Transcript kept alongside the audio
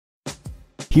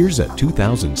Here's a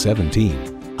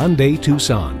 2017 Hyundai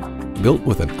Tucson. Built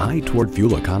with an eye toward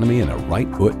fuel economy and a right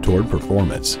foot toward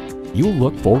performance. You'll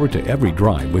look forward to every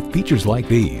drive with features like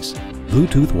these: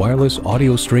 Bluetooth wireless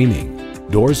audio streaming,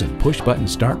 doors and push-button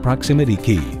start proximity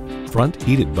key, front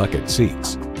heated bucket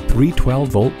seats, 3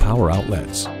 12-volt power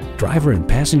outlets, driver and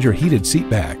passenger heated seat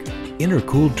back,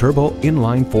 intercooled turbo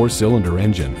inline 4-cylinder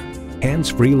engine,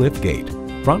 hands-free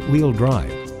liftgate, front-wheel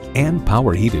drive, and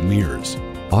power heated mirrors.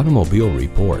 Automobile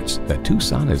reports that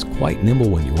Tucson is quite nimble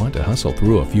when you want to hustle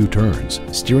through a few turns.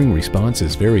 Steering response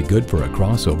is very good for a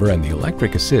crossover, and the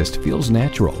electric assist feels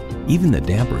natural. Even the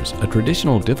dampers, a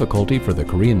traditional difficulty for the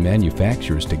Korean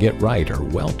manufacturers to get right, are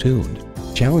well tuned.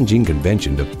 Challenging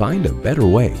convention to find a better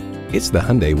way. It's the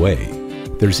Hyundai way.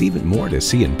 There's even more to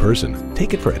see in person.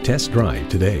 Take it for a test drive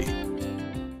today.